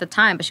pregnant at the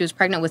time, but she was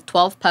pregnant with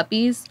 12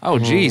 puppies. Oh,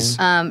 geez.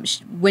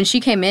 When she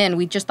came in,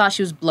 we just thought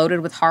she was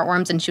bloated with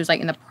heartworms, and she was like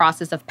in the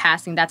process of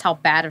passing. That's how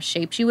bad of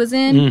shape she was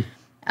in.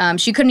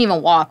 She couldn't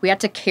even walk. We had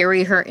to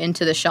carry her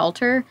into the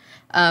shelter.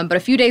 But a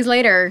few days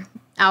later,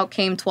 out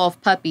came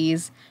 12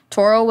 puppies.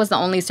 Toro was the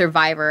only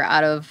survivor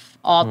out of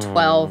all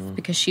 12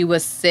 because she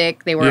was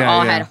sick. They were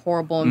all had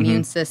horrible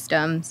immune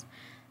systems.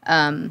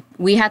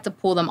 We had to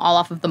pull them all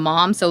off of the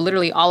mom. So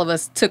literally all of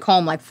us took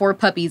home like 4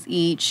 puppies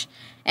each.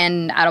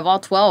 And out of all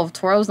 12,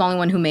 Toro was the only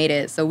one who made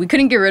it. So we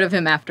couldn't get rid of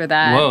him after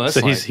that. Whoa, that's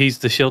So like, he's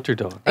the shelter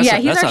dog. He's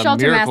that's our a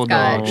shelter miracle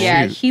mascot. dog.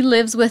 Yeah, Shoot. he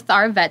lives with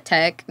our vet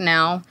tech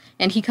now.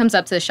 And he comes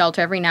up to the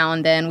shelter every now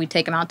and then. We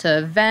take him out to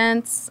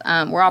events.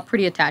 We're all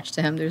pretty attached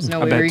to him. There's no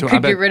way we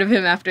could get rid of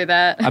him after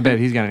that. I bet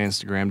he's got an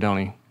Instagram, don't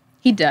he?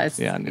 He does.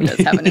 Yeah, I knew he does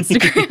have an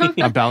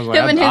Instagram. I was like,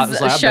 Him and I was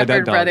his like, I bet that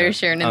shepherd dog brother does.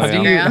 share an Oh, yeah.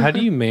 Instagram. How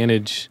do you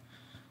manage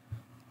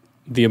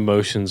the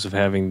emotions of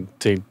having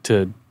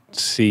to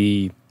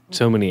see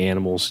so many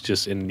animals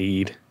just in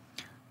need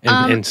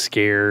and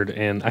scared?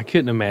 And I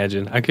couldn't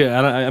imagine.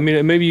 I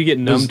mean, maybe you get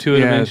numb to it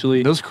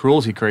eventually. Those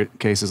cruelty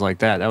cases like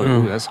that would,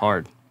 ooh, that's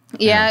hard.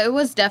 Yeah, it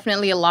was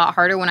definitely a lot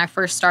harder when I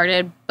first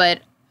started,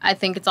 but I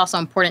think it's also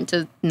important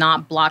to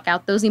not block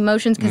out those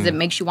emotions because it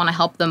makes you want to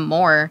help them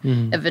more.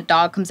 If a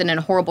dog comes in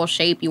horrible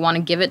shape, you want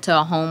to give it to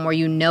a home where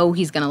you know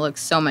he's going to look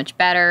so much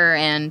better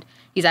and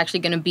he's actually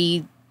going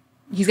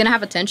to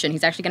have attention.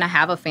 He's actually going to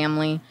have a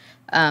family.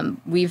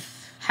 We've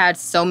had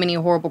so many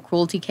horrible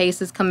cruelty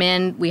cases come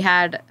in. We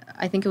had,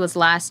 I think it was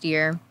last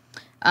year,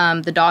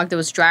 the dog that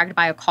was dragged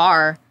by a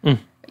car.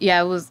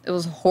 Yeah, it was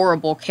a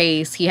horrible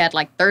case. He had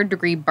like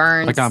 3rd-degree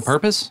burns. Like on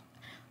purpose?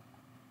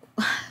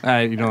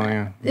 You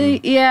know,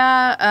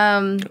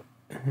 yeah.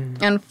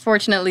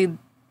 Unfortunately,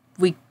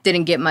 we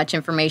didn't get much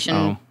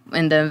information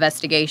in the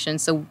investigation,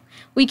 so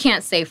we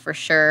can't say for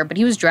sure. But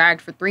he was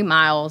dragged for 3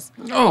 miles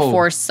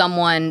before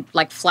someone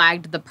like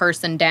flagged the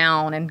person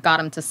down and got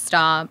him to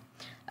stop.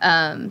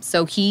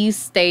 So he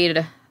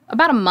stayed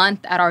about a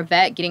month at our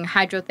vet getting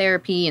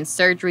hydrotherapy and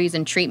surgeries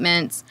and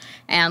treatments.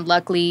 And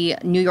luckily,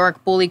 New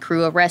York Bully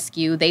Crew, a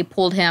rescue, they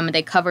pulled him and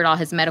they covered all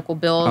his medical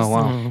bills. Oh,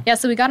 wow. Yeah,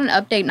 so we got an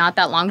update not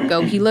that long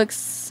ago. He looks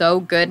so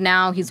good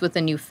now. He's with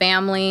a new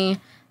family.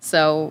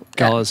 So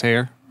got all his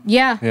hair.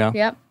 Yeah. Yeah.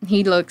 Yep.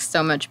 He looks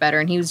so much better,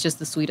 and he was just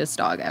the sweetest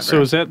dog ever.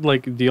 So is that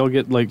like, do y'all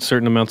get like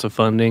certain amounts of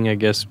funding, I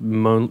guess,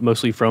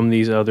 mostly from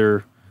these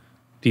other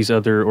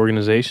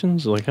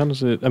organizations? Like, how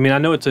does it? I mean, I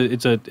know it's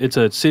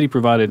a city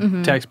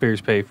provided, taxpayers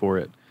pay for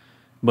it,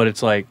 but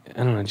it's like,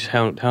 I don't know, just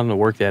how to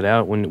work that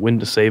out, when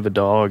to save a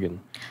dog and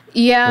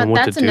what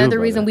that's to do another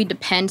about reason it. we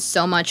depend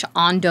so much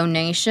on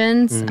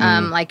donations.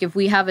 Like if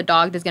we have a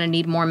dog that's going to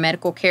need more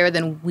medical care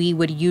than we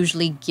would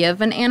usually give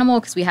an animal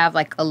because we have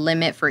like a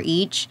limit for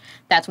each.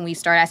 That's when we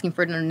start asking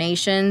for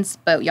donations.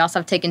 But we also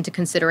have to take into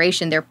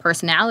consideration their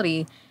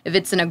personality. If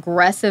it's an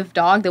aggressive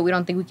dog that we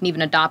don't think we can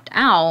even adopt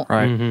out,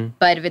 Right.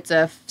 but if it's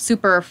a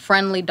super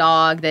friendly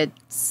dog that's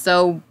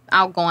so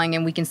outgoing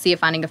and we can see it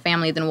finding a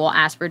family, then we'll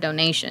ask for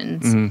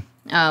donations.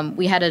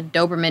 We had a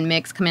Doberman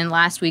mix come in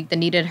last week that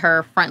needed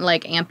her front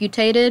leg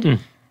amputated.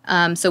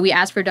 So we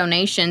asked for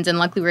donations, and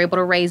luckily we were able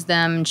to raise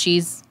them. And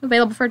she's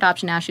available for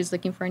adoption now. She's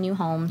looking for a new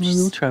home.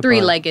 She's tripod.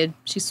 3-legged.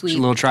 She's sweet. She's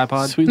a little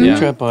tripod. Sweet little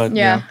tripod.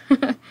 Yeah.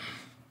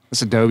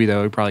 This Adobe,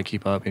 though, would probably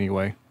keep up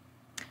anyway.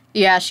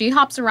 Yeah, she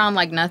hops around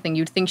like nothing.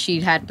 You'd think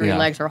she'd had 3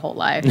 legs her whole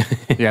life.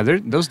 Yeah,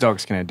 those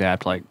dogs can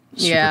adapt like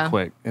super Yeah.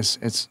 quick.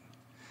 It's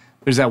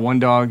there's that one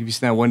dog. Have you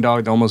seen that one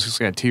dog that almost looks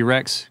like a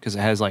T-Rex because it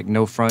has like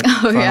no front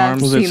Oh, yeah, I've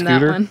arms? Was it seen that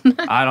Scooter?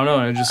 one. I don't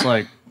know. It just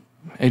like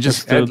it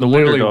just That's the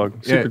wonder literally-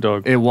 dog, super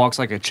dog. It walks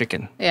like a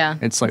chicken. Yeah.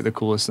 It's like the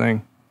coolest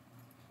thing.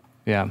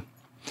 Yeah.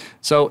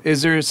 So,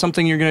 is there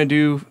something you're gonna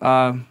do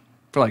for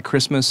like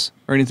Christmas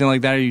or anything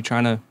like that? Are you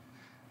trying to?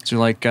 Is there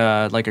like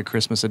a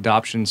Christmas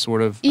adoption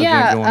sort of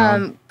event going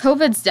on?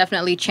 COVID's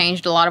definitely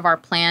changed a lot of our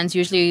plans.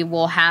 Usually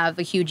we'll have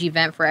a huge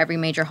event for every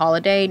major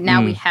holiday.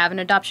 Now we have an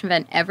adoption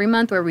event every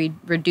month where we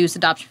reduce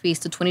adoption fees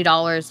to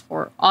 $20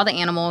 for all the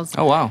animals.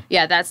 Oh wow.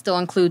 Yeah, that still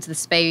includes the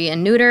spay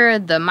and neuter,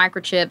 the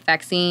microchip,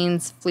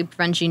 vaccines, flea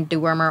prevention,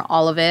 dewormer,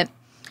 all of it.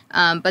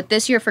 But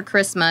this year for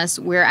Christmas,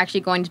 we're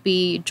actually going to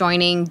be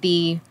joining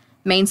the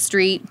Main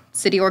Street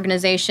City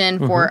Organization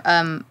for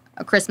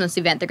a Christmas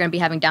event they're going to be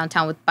having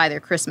downtown by their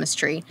Christmas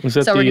tree. Is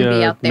that so we're the, going to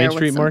be out there Main with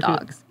Street some Market?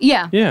 dogs.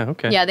 Yeah. Yeah,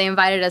 okay. Yeah, they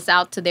invited us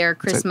out to their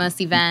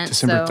Christmas event.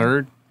 December so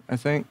 3rd, I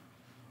think.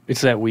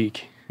 It's that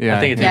week. Yeah.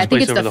 I think it Yeah, takes I think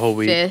place it's over the the whole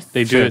week. 5th.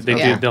 They do it.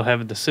 Yeah. They'll have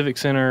it at the Civic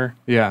Center,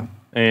 Yeah.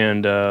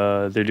 and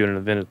they're doing an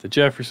event at the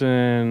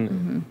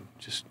Jefferson.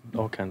 Just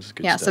all kinds of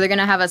good Yeah, stuff. so they're going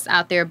to have us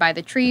out there by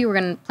the tree.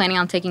 We're planning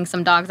on taking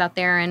some dogs out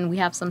there, and we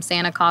have some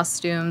Santa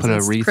costumes Put a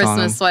and wreath on 'em.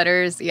 Christmas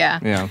sweaters. Yeah.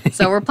 Yeah.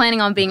 So we're planning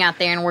on being out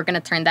there, and we're going to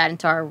turn that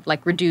into our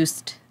like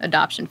reduced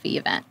adoption fee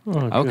event. Oh,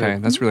 good. Okay,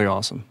 that's really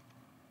awesome.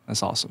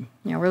 That's awesome.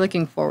 Yeah, we're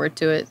looking forward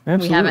to it. We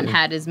Absolutely. haven't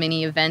had as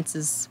many events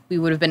as we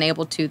would have been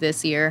able to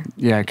this year.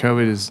 Yeah,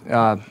 COVID is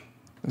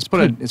it's put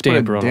a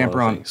damper on a lot of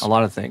damper on things. a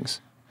lot of things.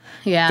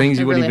 Yeah, Things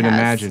you it wouldn't really even has.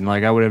 imagine.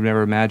 Like I would have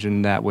never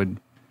imagined that would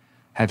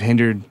have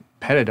hindered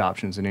pet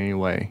adoptions in any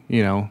way.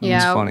 You know, Yeah,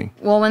 it's funny.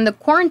 Well, when the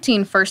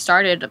quarantine first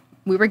started,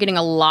 we were getting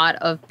a lot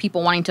of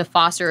people wanting to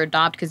foster or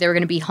adopt because they were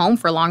going to be home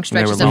for long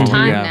stretches of lonely,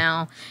 time yeah.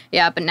 now.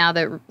 Yeah, but now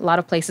that a lot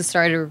of places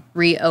started to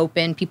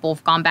reopen, people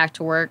have gone back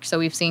to work, so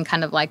we've seen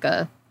kind of like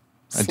a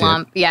dip.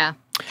 slump. Yeah,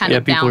 kind Yeah,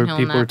 of people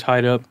downhill. are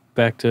tied up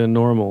back to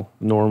normal,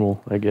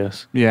 I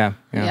guess. Yeah,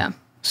 Yeah.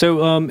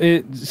 So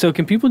so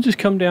can people just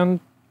come down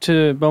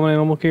to Beaumont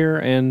Animal Care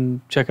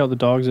and check out the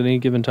dogs at any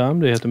given time?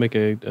 Do they have to make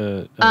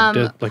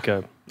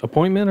a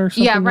appointment or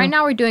something? Yeah, right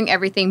now we're doing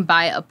everything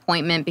by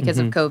appointment because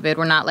of COVID.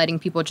 We're not letting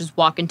people just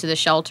walk into the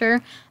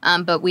shelter.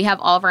 But we have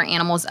all of our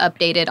animals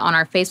updated on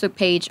our Facebook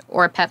page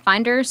or Pet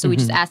Finder. So we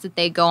just ask that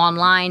they go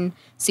online,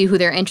 see who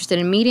they're interested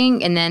in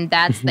meeting, and then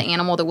that's the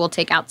animal that we'll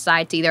take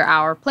outside to either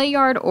our play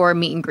yard or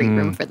meet and greet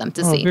room for them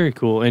to see. Very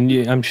cool. And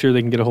I'm sure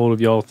they can get a hold of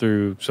y'all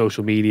through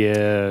social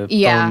media,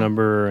 phone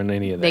number, and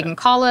any of that. They can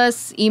call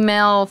us,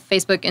 email,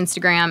 Facebook,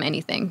 Instagram,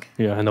 anything.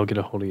 Yeah, and they'll get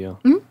a hold of y'all.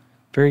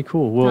 Very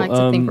cool. Well, I like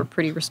to think we're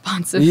pretty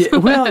responsive. You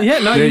gotta be.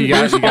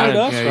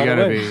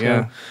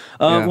 Yeah.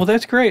 Well,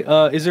 that's great.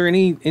 Is there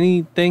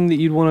anything that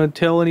you'd want to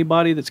tell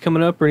anybody that's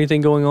coming up, or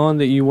anything going on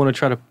that you want to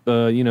try to,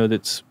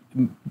 that's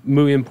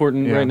muy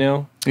important right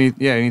now?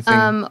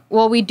 Anything.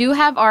 Well, we do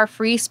have our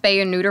free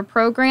spay and neuter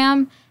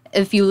program.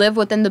 If you live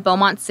within the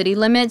Beaumont city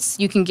limits,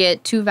 you can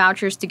get 2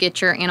 vouchers to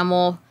get your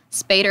animal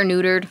spayed or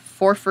neutered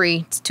for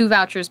free. It's 2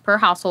 vouchers per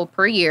household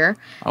per year.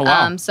 Oh,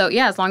 wow. So,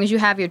 yeah, as long as you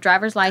have your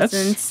driver's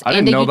license I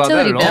and didn't a know about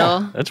that utility at all.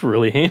 bill. That's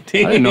really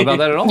handy. I didn't know about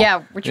that at all.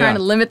 Yeah, we're trying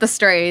to limit the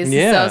strays.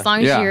 Yeah. So as long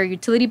as Yeah. your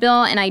utility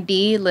bill and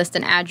ID list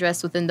an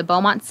address within the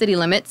Beaumont city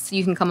limits,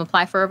 you can come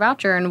apply for a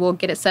voucher and we'll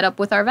get it set up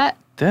with our vet.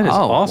 That is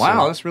awesome.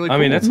 Wow, that's really cool. I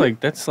mean, that's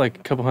like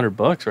a couple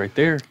 $100 right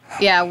there.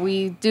 Yeah,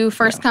 we do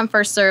first come,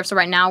 first serve. So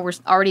right now we're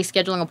already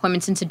scheduling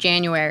appointments into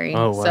January.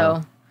 Oh, wow.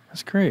 So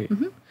That's great.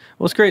 Well,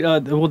 it's great.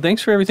 Well,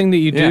 thanks for everything that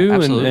you do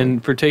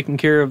and for taking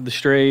care of the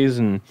strays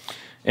and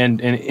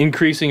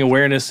increasing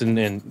awareness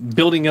and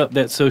building up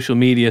that social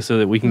media so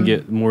that we can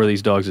get more of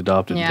these dogs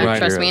adopted. yeah,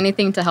 trust me,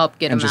 anything to help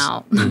get them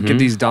out. Get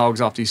these dogs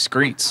off these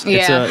streets.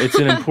 Yeah. It's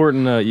an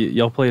important.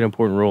 Y'all play an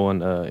important role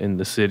in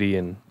the city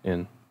and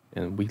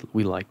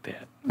we like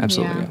that.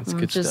 Absolutely. Yeah, That's I'm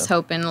good just stuff.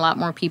 hoping a lot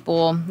more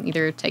people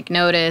either take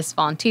notice,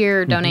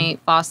 volunteer, donate,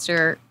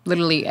 foster.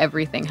 Literally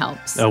everything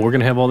helps. We're going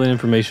to have all that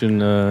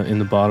information in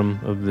the bottom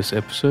of this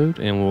episode,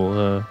 and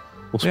we'll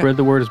spread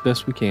the word as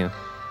best we can.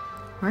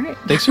 All right.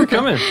 Thanks for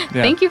coming.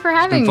 Thank you for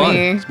having Fun.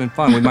 me. It's been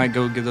fun. We might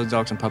go give those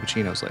dogs some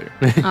puppuccinos later.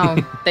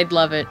 Oh, they'd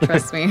love it.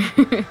 Trust me.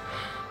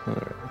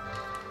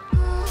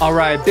 All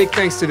right. Big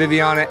thanks to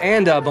Viviana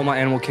and Beaumont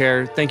Animal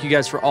Care. Thank you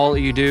guys for all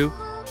that you do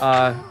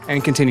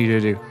and continue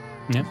to do.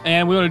 Yep.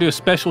 And we want to do a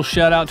special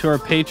shout out to our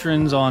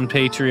patrons on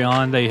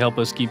Patreon. They help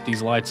us keep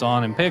these lights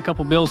on and pay a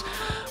couple bills.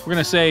 We're going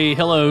to say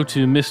hello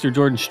to Mr.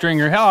 Jordan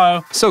Stringer.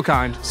 Hello. So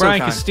kind. So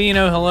Brian kind.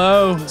 Castino.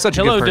 Hello. Such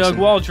a hello, good person.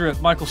 Doug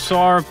Waldrop, Michael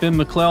Sarr, Ben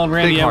McClellan,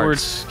 Randy Big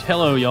Edwards.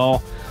 Hello,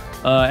 y'all.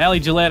 Allie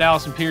Gillette,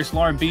 Allison Pierce,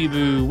 Lauren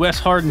Bebu, Wes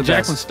Harden, The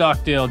Jacqueline best.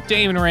 Stockdale,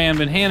 Damon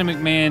Ramden, Hannah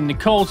McMahon,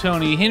 Nicole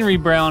Tony, Henry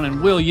Brown,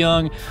 and Will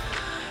Young.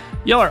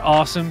 Y'all are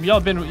awesome.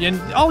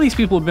 And all these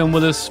people have been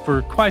with us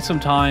for quite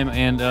some time,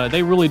 and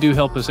they really do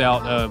help us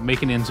out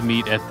making ends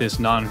meet at this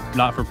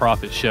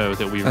not-for-profit show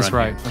that we run. That's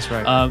right. here. That's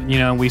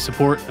right. We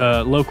support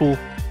local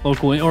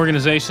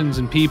organizations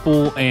and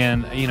people,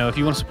 and if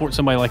you want to support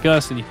somebody like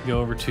us, then you can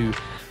go over to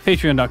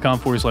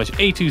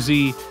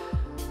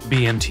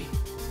patreon.com/A2ZBMT.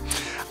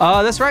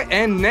 That's right.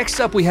 And next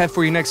up we have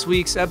for you next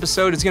week's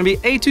episode, it's going to be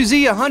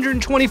A2Z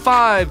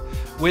 125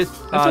 with...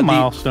 That's a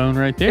milestone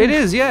right there. It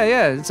is, yeah.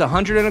 It's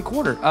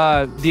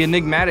 125. The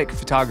enigmatic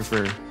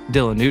photographer,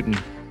 Dylan Newton.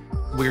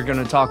 We're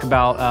going to talk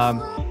about,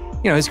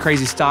 his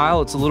crazy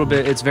style. It's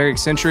very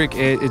eccentric.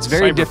 It's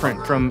very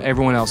different from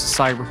everyone else.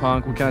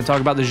 Cyberpunk. We kind of talk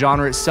about the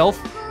genre itself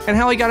and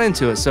how he got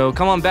into it. So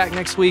come on back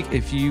next week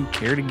if you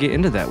care to get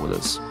into that with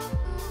us.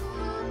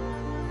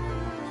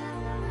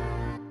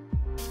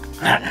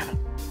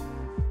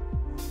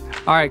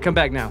 All right, come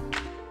back now.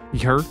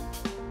 You heard?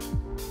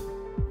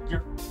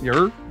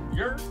 Yerd?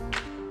 You're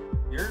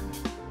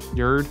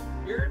Yerd?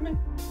 me?